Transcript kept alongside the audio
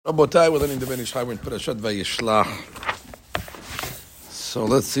Rabotai, we're learning the Ben Ish Chai in Parashat Vayishlach. So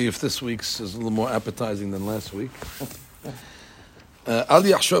let's see if this week's is a little more appetizing than last week. Al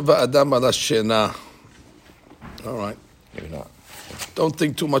yachshov ha'adam ala shena. All right. Maybe not. Don't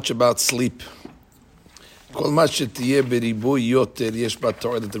think too much about sleep. Kol ma shetiyeh beribuy yoter yesh ba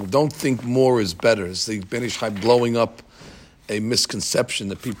to'elet. Don't think more is better. It's the Ben Ish Chai blowing up a misconception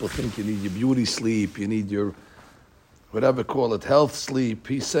that people think you need your beauty sleep, you need your whatever call it, health sleep.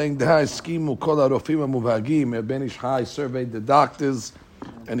 He's saying the high scheme kol harofim hamuvagim. Ben Ish Chai surveyed the doctors,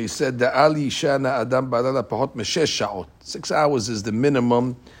 and he said the ali shana adam balala pahot meshesh shaot. 6 hours is the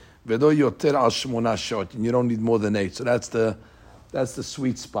minimum. Vedo yoter al shmona shaot, and you don't need more than 8. So that's the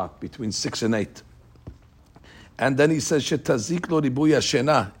sweet spot between 6 and 8. And then he says shetazik lo ribuy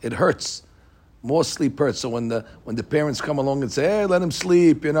shena. It hurts. More sleep hurts. So when the parents come along and say, "Hey, let him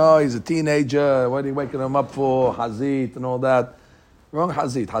sleep," he's a teenager. What are you waking him up for? Hazit and all that. Wrong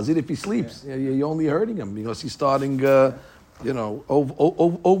hazit. Hazit if he sleeps, you're only hurting him because he's starting,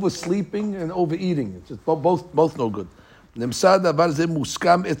 oversleeping and overeating. It's just both no good. He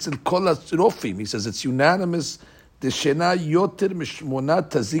says it's unanimous. So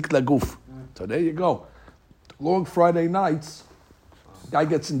there you go. Long Friday nights. Guy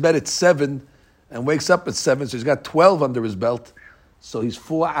gets in bed at 7 and wakes up at 7, so he's got 12 under his belt. So he's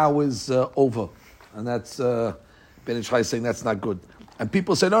 4 hours over. And that's, Ben Ish Chai saying that's not good. And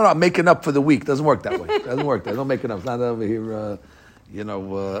people say, no, I'm making up for the week. Doesn't work that way. Doesn't work that way. Don't make it up. It's not over here,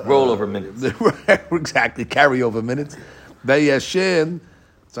 rollover minutes. Exactly, carryover minutes. Vayashen,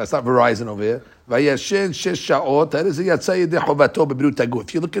 so it's not Verizon over here. Vayashen shesh sha'ot, that is a yatzay yedei chovato b'birut haguf.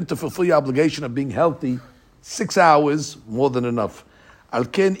 If you're looking to fulfill your obligation of being healthy, 6 hours, more than enough.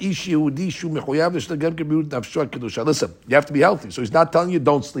 Listen, you have to be healthy. So he's not telling you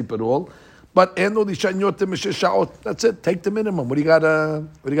don't sleep at all. But that's it. Take the minimum. What do you got to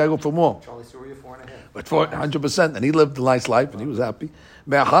go for more? Charlie Surya 4.5. But 100%. And he lived a nice life and he was happy.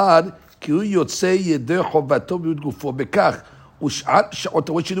 What you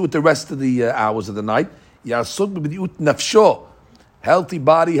do with the rest of the hours of the night? Healthy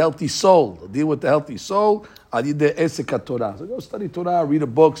body, healthy soul. Deal with the healthy soul. So go study Torah, read the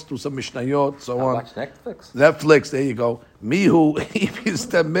books, do some Mishnayot, so on. Watch Netflix. Netflix, there you go. Mihu, if you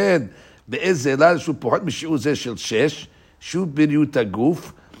step in,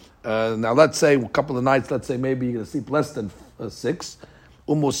 now let's say a couple of nights, let's say maybe you're going to sleep less than 6.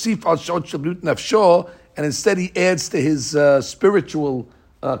 And instead he adds to his spiritual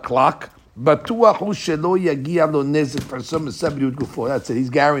clock. That's it. He's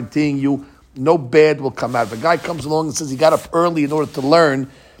guaranteeing you no bad will come out. If a guy comes along and says he got up early in order to learn,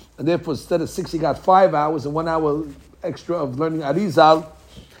 and therefore instead of 6 he got 5 hours and 1 hour extra of learning Arizal,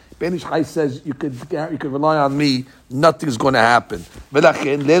 Ben Ish Chai says you could rely on me. Nothing's going to happen.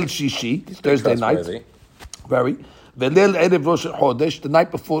 Thursday night, very. The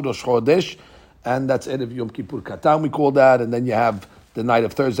night before Rosh Chodesh, and that's Erev Yom Kippur Katan. We call that, and then you have the night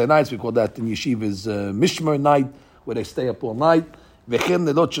of Thursday nights. We call that in Yeshiva's Mishmer night, where they stay up all night. All right,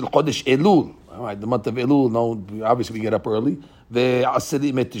 the month of Elul, no, obviously we get up early. If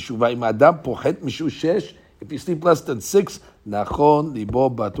you sleep less than 6, so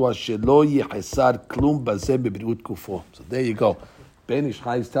there you go. Ben Ish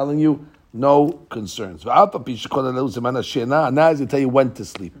Chai is telling you, no concerns. Now he's going to tell you when to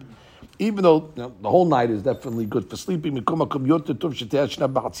sleep. Even though the whole night is definitely good for sleeping. Again,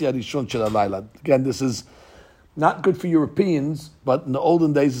 this is not good for Europeans, but in the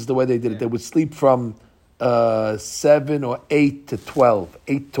olden days is the way they did it. They would sleep from 7 or 8 to 12,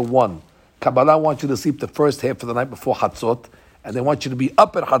 8 to 1. Kabbalah wants you to sleep the first half of the night before Hatzot, and they want you to be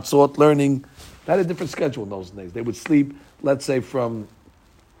up at Hatzot learning. They had a different schedule in those days. They would sleep, let's say, from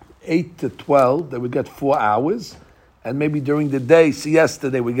 8 to 12. They would get 4 hours, and maybe during the day, siesta,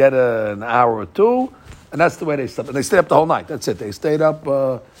 they would get an hour or 2, and that's the way they slept. And they stayed up the whole night. That's it. They stayed up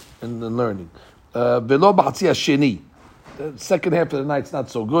and learning. The second half of the night's not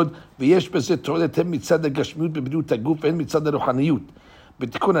so good. The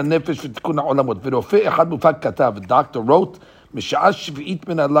doctor wrote,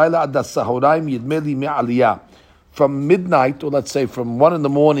 from midnight, or let's say from 1 in the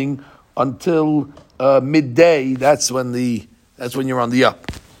morning until midday, that's when you're on the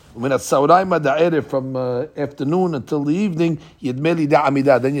up. From afternoon until the evening,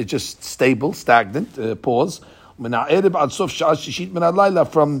 then you're just stable, stagnant, pause.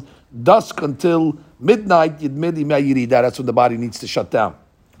 From dusk until midnight, that's when the body needs to shut down.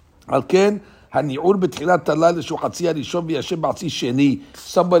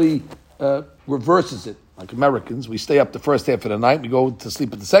 Somebody reverses it. like Americans, we stay up the first half of the night, we go to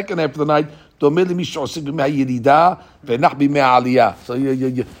sleep at the second half of the night. So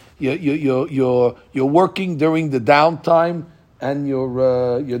you're working during the downtime and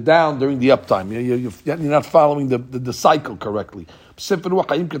you're down during the uptime. You're not following the cycle correctly. בספר רוח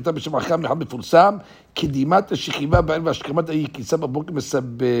חיים כתב בשם חכם אחד מפורסם, קדימת השכיבה בערב והשכמת היקיצה בבוקר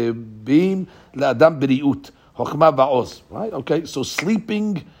מסבבים לאדם בריאות, חוכמה ועוז. Right? Okay, so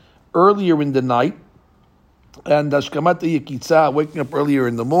sleeping earlier in the night and השכמת היקיצה, waking up earlier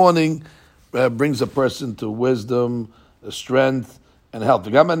in the morning, brings a person to wisdom, strength, and health.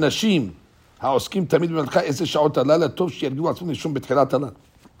 וגם הנשים העוסקים תמיד במלאכה 10 שעות הלילה, טוב שירגיעו עצמם לישון בתחילת הלילה.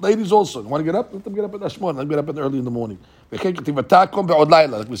 Ladies also, want to get up? Let them get up at Ashmon. Let them get up early in the morning. Like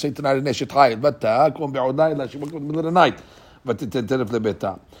we say tonight in Neshet Chayil. She woke up in the middle of the night.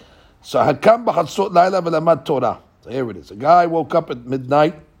 So Hakam b'chatzot laila v'lamad Torah. So here it is. A guy woke up at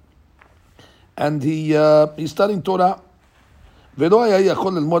midnight and he's studying Torah. But he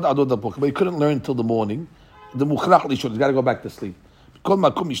couldn't learn until the morning. He's got to go back to sleep. It's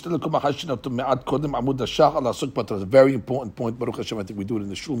a very important point. Baruch Hashem, I think we do it in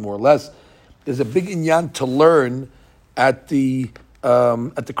the shul more or less. There's a big inyan to learn at the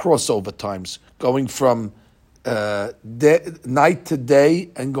crossover times, going from night to day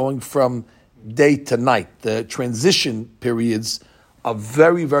and going from day to night. The transition periods are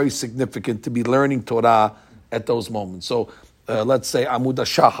very, very significant to be learning Torah at those moments. So let's say Amud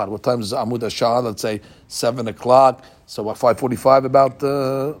HaShachar. What time is Amud HaShachar? Let's say 7 o'clock. So 5:45 about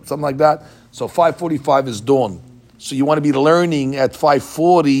something like that. So 5:45 is dawn. So you want to be learning at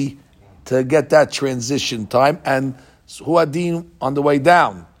 5:40 to get that transition time. And Huadin on the way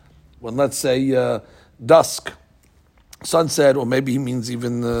down. When let's say dusk, sunset, or maybe he means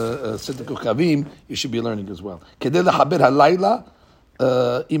even Siddiq Kavim, you should be learning as well. Kedei lechaber halayla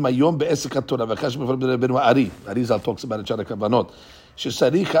imayom be'esek Torah. V'kash b'far ben Ari. Arizal talks about it. Shara Kavanot.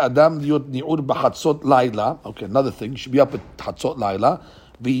 שצריך האדם להיות ניעור בחצות לילה, okay, another thing, you should be up at חצות לילה,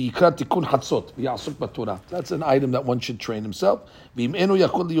 ויקרא תיקון חצות, ויעסוק בתורה. That's an item that one should train himself. ואם אינו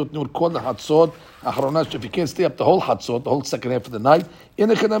יכול להיות ניעור כל החצות, האחרונה, if you can't stay up the whole חצות, the whole second half of the night,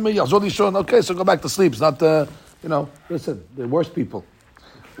 הנה כנראה יחזור לישון, okay, so go back to sleep. It's not, listen, the worst people.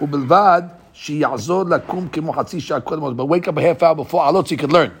 ובלבד שיעזור לקום כמו חצי שעה קודם, but wake up a half hour before עלות so you can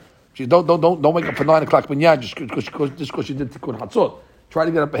learn. Don't wake up for 9 o'clock minyan just because you did tikkun hatzot. Try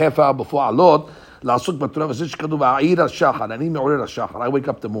to get up a half hour before alot. לעסוק בתורה וזה שכתוב העיר השחר. אני מעורר השחר. I wake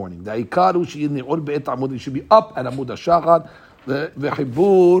up the morning. העיקר הוא שיהיה נעור בעת עמוד. You should be up at עמוד השחר.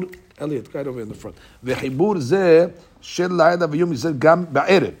 וחיבור, Elliot, right over in the front. וחיבור זה של לילה ויום זה גם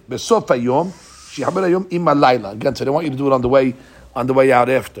בערב. בסוף היום, שיחבר היום עם הלילה. Again, so they want you to do it on the way out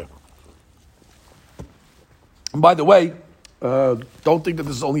after. And by the way, don't think that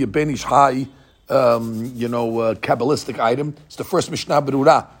this is only a Ben Ish Chai, Kabbalistic item. It's the first Mishnah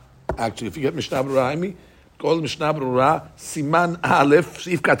Berurah. Actually, if you get Mishnah Berurah, call Mishnah Berurah, Siman Aleph,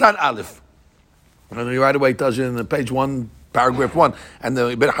 Sif Katan Aleph. And right away it tells you in page 1, paragraph 1. And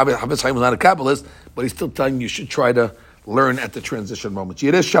the Havetz Chaim was not a Kabbalist, but he's still telling you should try to learn at the transition moments.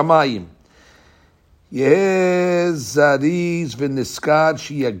 Yireh Shamayim. Yeh Zariz v'niskar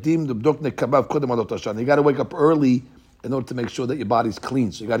sheyagdim lebdok nekabav kodem alot hashan. You got to wake up early in order to make sure that your body's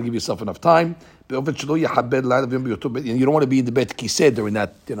clean. So you got to give yourself enough time. You don't want to be in the bet kiseh during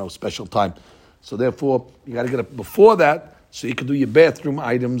that special time. So therefore, you got to get up before that so you can do your bathroom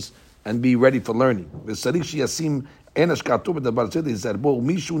items and be ready for learning. Not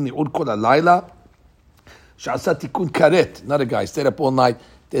a guy stayed up all night.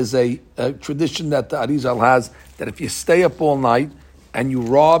 There's a tradition that the Arizal has that if you stay up all night and you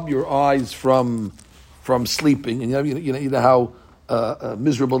rob your eyes from sleeping, and you know how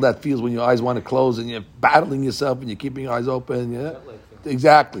miserable that feels when your eyes want to close and you're battling yourself and you're keeping your eyes open. Yeah,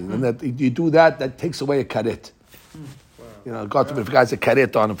 exactly. And that you do that takes away a karet. Wow. God forbid if a guy's a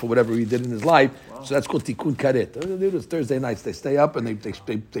karet on him for whatever he did in his life. Wow. So that's called tikkun karet. They do this Thursday nights. They stay up and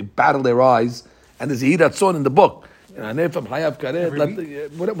they battle their eyes. And there's a hidatzon in the book. And if I'm hayav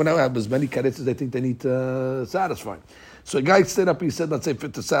karet, when I have as many karets as they think they need to satisfy. So a guy stood up, he said, let's say,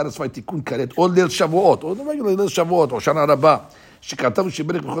 to satisfy tikkun karet, or lil shavuot, or the regular lil shavuot, or shana rabbah.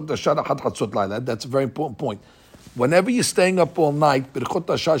 That's a very important point. Whenever you're staying up all night, Birchot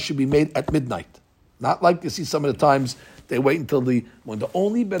Hashar should be made at midnight. Not like you see some of the times they wait until when the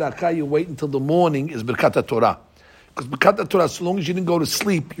only berakah you wait until the morning is Birkat Torah. Because Birkat Torah, as long as you didn't go to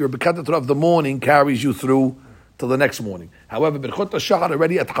sleep, your Birkat Torah of the morning carries you through till the next morning. However, Birchot Hashar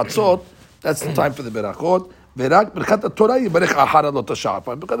already at Chatzot, that's the time for the Berakot. Birkat Torah, you berech ahar alot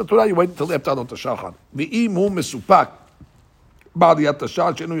hashachar. Birkat Torah, you wait until after alot hashachar. V'im hu mesupak. בעד יד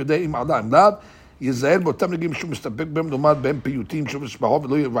השער שאינו יודע אם עדיין לאו, יזהר באותם נגיעים שהוא מסתפק בהם, נאמר בהם פיוטים, שוב משפחו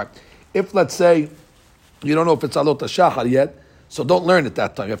ולא יהיה. If, let's say, you don't know if it's Alot HaShachar yet, so don't learn at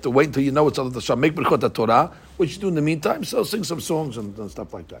that time. You have to wait until you know it's Alot HaShachar. Make Birchot Torah, which you do in the meantime, so sing some songs and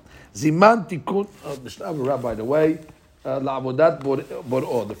stuff like that. Ziman Tikkun, Mishnah Berurah, by the way, La'avodat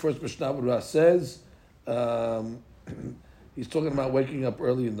Bor'o. The first Mishnah Berurah says, he's talking about waking up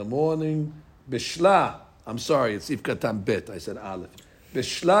early in the morning. Bishla, I'm sorry, it's If Katan Bet, I said Aleph.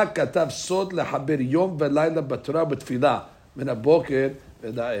 Bishla Katav Sod Lehaber Yom Velayla Batorah B'Tfilah. Min HaBoker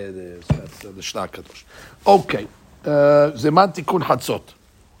V'da Erev. That's the Shla Kadosh. Okay. Zeman Tikkun Hatzot.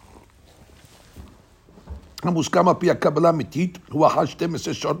 המוסכם על פי הקבלה האמיתית, הוא אחר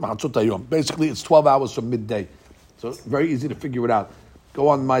 12 שעות מחצות היום. Basically, it's 12 hours from midday. So very easy to figure it out. Go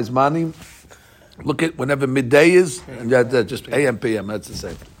on My Zmanim, look at whenever midday is, and that just AM, PM, that's the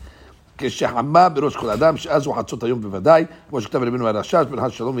same. כשחמה בראש כל אדם, שאז הוא חצות היום בוודאי, כמו שכתב רבינו הרש"ש, בן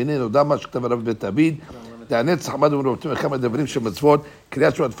השלום, והנה נודע מה שכתב הרב בית דוד, דהנץ חמד ומרובטים לכמה דברים שמצוות,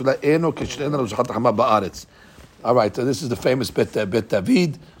 קריאת שמע תפילה אינו, כשאין לנו זכת החמה בארץ. All right, so this is the famous Bet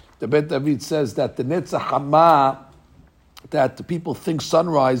David. The Bet David says that the Netzach Hama, that the people think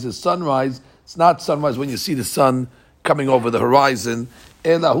sunrise is sunrise. It's not sunrise when you see the sun coming over the horizon.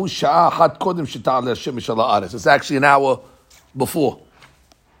 It's actually an hour before.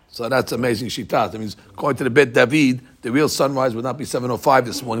 So that's amazing shitah. That means, according to the Bet David, the real sunrise would not be 7:05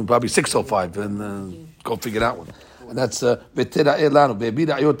 this morning, probably 6:05. And go figure that one. And that's Vetera Elano.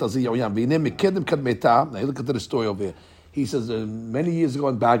 Now you look at the story over here. He says many years ago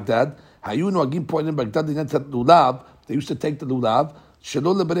in Baghdad, they used to take the lulav.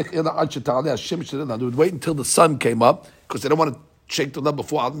 They would wait until the sun came up because they don't want to shake the lulav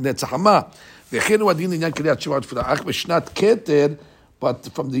before Netzach Hama. But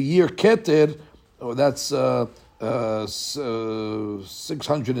from the year Keter, that's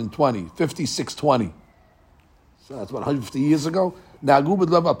 620, 5620. So that's what, 150 years ago? Na'agu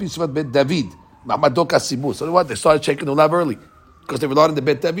b'dulav al pi sifat Bet David. Ma'madok HaSibur. So what? They started shaking the lulav early because they relied on the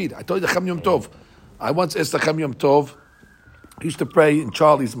Bet David. I told you the Chacham Yom Tov. I once asked the Chacham Yom Tov. He used to pray in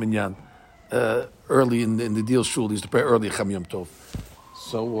Charlie's minyan early in the Deal Shul. He used to pray early Chacham Yom Tov.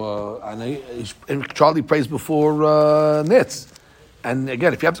 So and Charlie prays before Nitz. And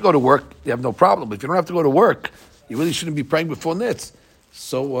again, if you have to go to work, you have no problem. But if you don't have to go to work, you really shouldn't be praying before Nitz.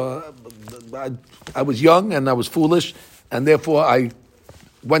 So I was young and I was foolish, and therefore I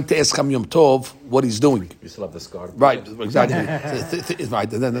went to ask Chacham Yom Tov what he's doing. You still have the scar. Right, exactly.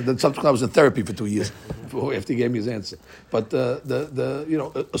 Right, and then subsequently I was in therapy for 2 years after he gave me his answer. But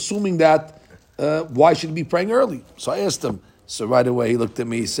assuming that, why should he be praying early? So I asked him. So right away he looked at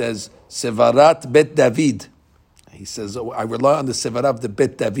me. He says, "Sevarat Bet David." He says, I rely on the Sevarah of the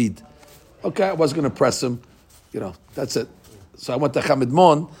Bet David. Okay, I wasn't going to press him. That's it. So I went to Hamid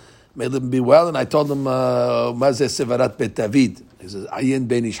Mon, made him be well, and I told him, Mazeh Sevarat Bet David. He says, Ayin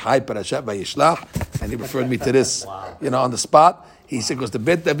Ben Ishai Parashat Vayishlach. And he referred me to this, on the spot. He said, because the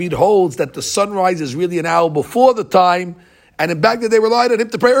Bet David holds that the sunrise is really an hour before the time, and in Baghdad they relied on him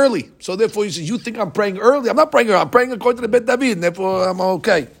to pray early. So therefore he says, you think I'm praying early? I'm not praying early. I'm praying according to the Bet David, and therefore I'm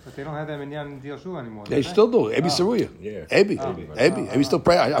okay. But they don't have that minyan in Deal Shul anymore. They still do. Ebi Saruya. Yeah. Ebi still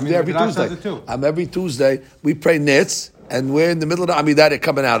pray. I'm there every Tuesday. I'm every Tuesday. We pray Nitz, and we're in the middle of the Amidah. They're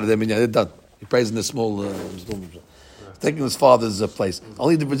coming out of the minyan. They're done. He prays in the small. Taking his father's place.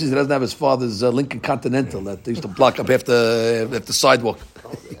 Only difference is he doesn't have his father's Lincoln Continental that they used to block up half the sidewalk.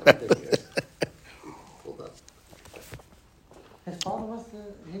 His father was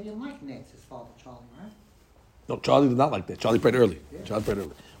he didn't like Nitz, his father, Charlie, right? No, Charlie did not like that. Charlie prayed early. Charlie prayed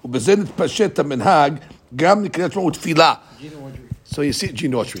early. ובזה נתפשט המנהג גם לקריאת שמע ותפילה. So you see,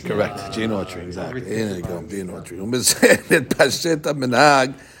 Gene Autry, correct. Gene Autry, exactly. Here you go, Gene Autry. ובזה נתפשט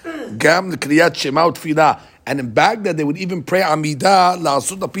המנהג גם לקריאת שמע ותפילה. And in Baghdad, they would even pray Amidah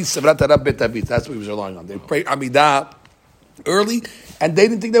la'asud al pi Sevarat Harab Bet David. That's what he was relying on. They prayed Amidah early, and they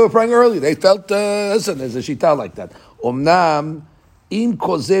didn't think they were praying early. They felt, listen, there's a shita like that. Omnam, im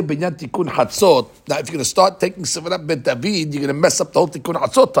kozeh binyan tikkun hatzot. Now, if you're going to start taking Sevarat Bet David, you're going to mess up the whole tikkun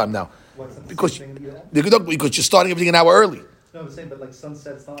hatzot time now. Because you're starting everything an hour early. No, I'm saying, but like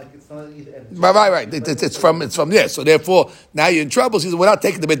sunset, it's not either. Right. It's from yeah. So therefore, now you're in trouble. So we're not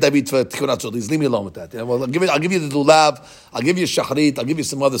taking the Bet David for Tikkun Hatzot. Please leave me alone with that. Well, I'll give you the lulav. I'll give you shachrit. I'll give you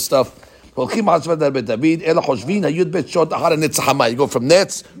some other stuff. You go from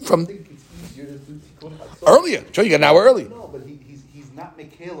Netz from earlier. Sure, you get an hour early. No, but he's not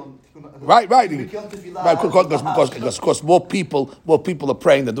Mikhail. Right. Because more people are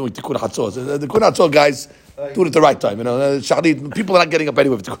praying than doing Tikkun Hatzot. The Tikkun Hatzot guys do it at the right time. Shachrit, people are not getting up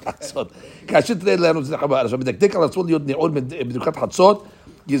anyway with Tikkun Hatzot. כאשר תדע לנו זה חבר, עכשיו בדקדק על עצמו להיות נעול בדקת חצות,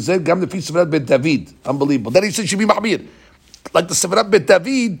 Yized Gam Lefi Severat Bet David. Unbelievable. Then he said should be Mahmir. Like the Severat Bet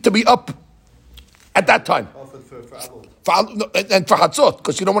David to be up at that time. Oh, for Abel. And for Hatzot,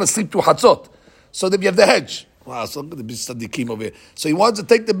 because you don't want to sleep through Hatzot. So then you have the hedge. Wow, so look at the Sadiqim over here. So he wants to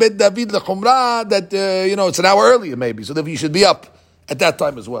take the Bet David, the Chumrah, that, it's an hour earlier maybe. So then you should be up at that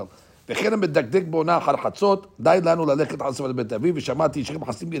time as well. וכן המדקדק בעונה אחר חצות, די לנו ללכת על ספרת בית דוד, ושמעתי שהם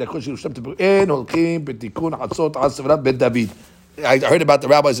חסים בירקות שירושלים תפרו, אין הולכים בתיקון חצות על ספרת בית דוד. I heard about the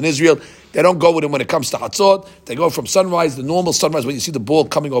rabbis in Israel. They don't go with him when it comes to Hatzot. They go from sunrise, the normal sunrise, when you see the ball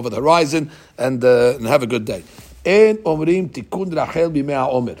coming over the horizon, and have a good day. אין אומרים תיקון רחל בימי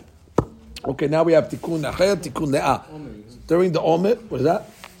העומר. Okay, now we have תיקון רחל, תיקון לאה. During the Omer, what is that?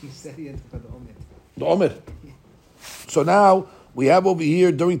 He said he had to put the Omer. The Omer. So now, we have over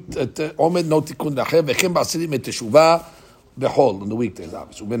here during Omer no tikkun rachel v'chem ba'asirim et teshuvah b'chol on the weekdays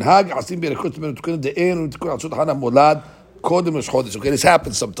obviously. U'menhag asim b'erekut b'erekut de'en u'tikkun atzot hana molad kodem Rosh Chodesh. Okay, this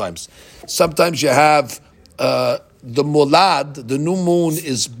happens sometimes. Sometimes you have the molad, the new moon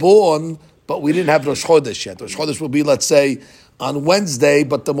is born, but we didn't have Rosh Chodesh yet. Rosh Chodesh will be, let's say, on Wednesday,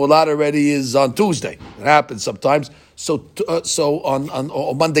 but the molad already is on Tuesday. It happens sometimes. So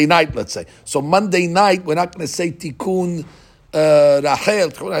on Monday night, let's say. So Monday night, we're not going to say tikkun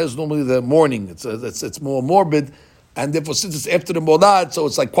Rachel is normally the morning. It's more morbid, and therefore since it's after the Molad, so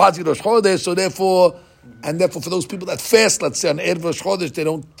it's like quasi Rosh Chodesh. So therefore for those people that fast, let's say on Erev Rosh Chodesh, they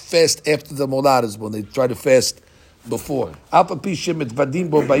don't fast after the Molad is when they try to fast before. Okay,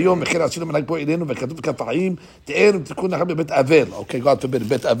 God forbid,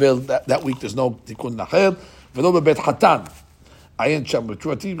 Bet Avel that week there's no Tikkun Rachel. ולא בבית חתן. עיין שם,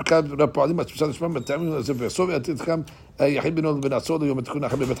 בתשובתי, פועלים בתפיסת השמם, בטעמים לזה ועשו, ועתיד לכם, היחיד בינו לבין עצור ליום התיקון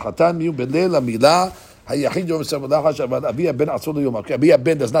אחר בבית חתן, יהיו בליל המילה, היחיד יום מסער ולחש, אבל אבי הבן עצור ליום. Okay, אבי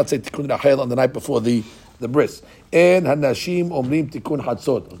הבן does not say תיקון רחל on the night before the bris. אין הנשים אומרים תיקון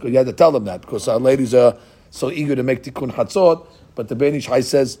חצות. You had to tell them that, because our ladies are so eager to make תיקון חצות, but the Ben Ish Chai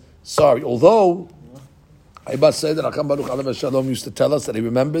says, sorry. Although, I must say that Hakam Baruch Alav Shalom used to tell us that he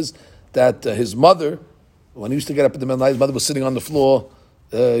remembers that his mother, when he used to get up in the middle of the night, his mother was sitting on the floor,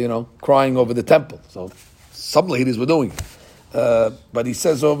 crying over the temple. So some ladies were doing it. But he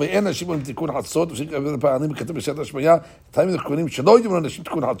says over here, נשים אומרים תיקון חצות, ושכתוב בפעמים כתוב בשעת השמיה, תמיד הקוראים שלא יאמרו אנשים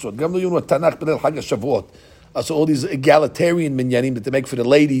תיקון חצות, גם לא יאמרו התנ"ך בליל חג השבועות. So all these egalitarian minyanim that they make for the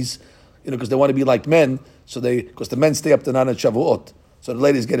ladies, because they want to be like men, because the men stay up to 9 at Shavuot. So the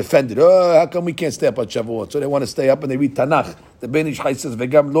ladies get offended. Oh, how come we can't stay up on Shavuot? So they want to stay up and they read Tanakh. The Ben Ish Chai says,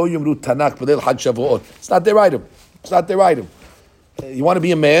 "V'gam lo yomru Tanakh b'leil Chag Shavuot." It's not their item. It's not their item. You want to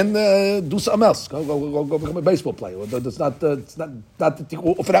be a man? Do something else. Go become a baseball player. It's not or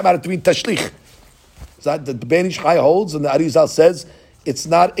for that matter, to read Tashlich. It's not the Ben Ish Chai holds, and the Arizal says it's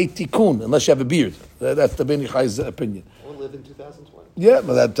not a tikkun unless you have a beard. That's the Ben Ish Chai's opinion. Or live in 2020. Yeah,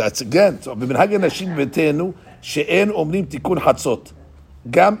 but that's again. So במנהג הנשים ביתנו שאין אומרים תיקון חצות.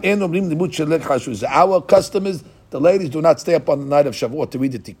 Gam en omrim limud shelek chashuv. Our custom is the ladies do not stay up on the night of Shavuot to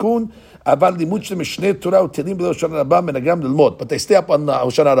read the Tikkun. Aval limud shlem shnei Torah utelim b'lo Hoshana Rabbah menagam lilmod. But they stay up on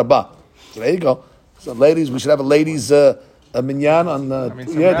Hoshana Rabbah. So there you go. So ladies, we should have a ladies a minyan on.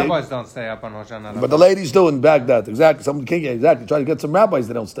 Some rabbis don't stay up on Hoshana Rabbah. But the ladies do in Baghdad. Exactly. Some king exactly. Try to get some rabbis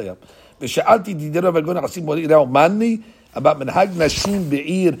that don't stay up. V'she'alti didera v'gona chasim mori irao manni about menhag nashim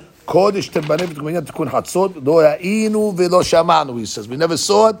be'ir. Kodesh tebane v'tkuminyan tikun hatzot lo ha'inu v'lo shamanu. He says we never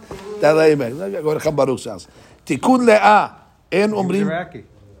saw it. That amen. Go to Cham Baruch's house. Tikun le'ah en omrim. Iraqi.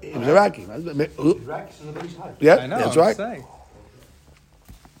 He was Iraqi. Yeah, I know, that's I'm right. saying.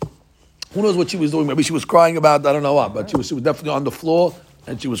 Who knows what she was doing? Maybe she was crying about I don't know what, but she was definitely on the floor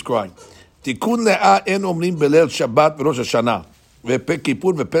and she was crying. Tikun le'ah en omrim beleil Shabbat v'Rosh Hashanah ve'Peh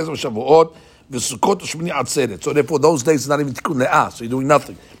Kippur ve'Pesach v'Shavuot. So therefore, those days is not even tikkun le'ah. So you're doing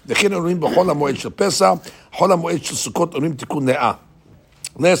nothing. וכן אומרים בכל המועד של פסח, בכל המועד של סוכות אומרים תיקון לאה.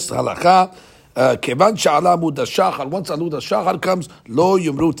 נס הלכה, כיוון שעלה עמוד השחר, once עמוד השחר comes, לא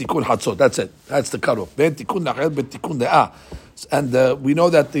יאמרו תיקון חצות. That's it. That's the cutoff. בין תיקון לאחר בין תיקון לאה. And we know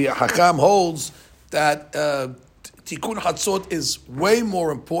that the Hakam holds that תיקון חצות is way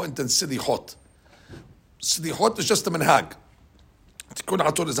more important than silichot. Silichot is just a minhag. תיקון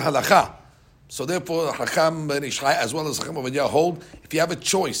חצות is a halakha. So therefore, Hakam Ben Ish Chai as well as Hakam Ovadia hold, if you have a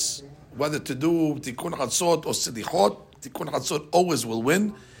choice whether to do Tikkun Hatzot or Silichot, Tikkun Hatzot always will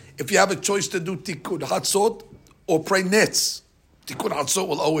win. If you have a choice to do Tikkun Hatzot or pray Netz, Tikkun Hatzot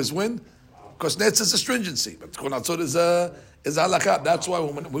will always win, because Netz is a stringency, but Tikkun Hatzot is a halakha. That's why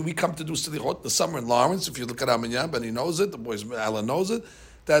when we come to do Silichot, the summer in Lawrence, if you look at Aminyan, Benny knows it, the boys Alan knows it,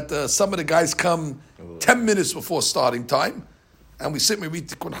 that some of the guys come 10 minutes before starting time, and we sit and we read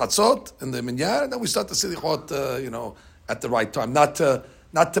Tikkun Hatzot in the Minyan, and then we start the Silichot, at the right time. Not to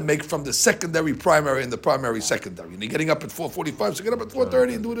not to make from the secondary primary and the primary secondary. And you're getting up at 4:45, so get up at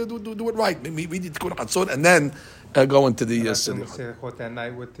 4:30 and do it right. We need Tikkun Chatzot and then go into the Silichot. Selichot at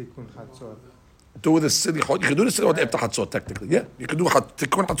night with Tikkun Chatzot. Do the Silichot. You can do the Silichot after Chatzot, technically. Yeah, you can do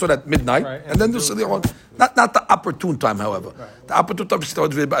Tikkun Chatzot at midnight and then do Silichot. Not the opportune time, however. The opportune time is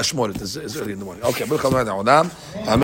early in the morning. Okay,